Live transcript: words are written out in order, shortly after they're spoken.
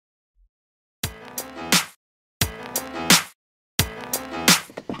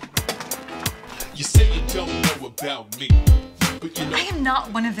You say you don't know about me, but you know I am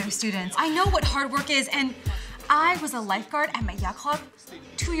not one of those students. I know what hard work is, and I was a lifeguard at my yacht club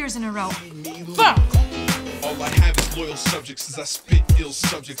 2 years in a row. Fuck! all I have is loyal subjects as I spit ill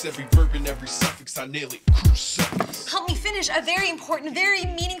subjects. Every verb and every suffix, I nail it. Crucifix. Help me finish a very important, very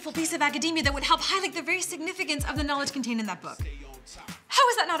meaningful piece of academia that would help highlight the very significance of the knowledge contained in that book. How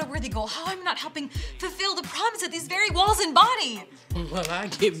is that not a worthy goal? How am I not helping fulfill the promise that these very walls embody? Well, I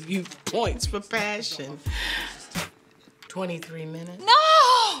give you points for passion. 23 minutes.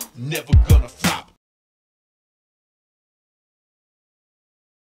 No! Never gonna flop.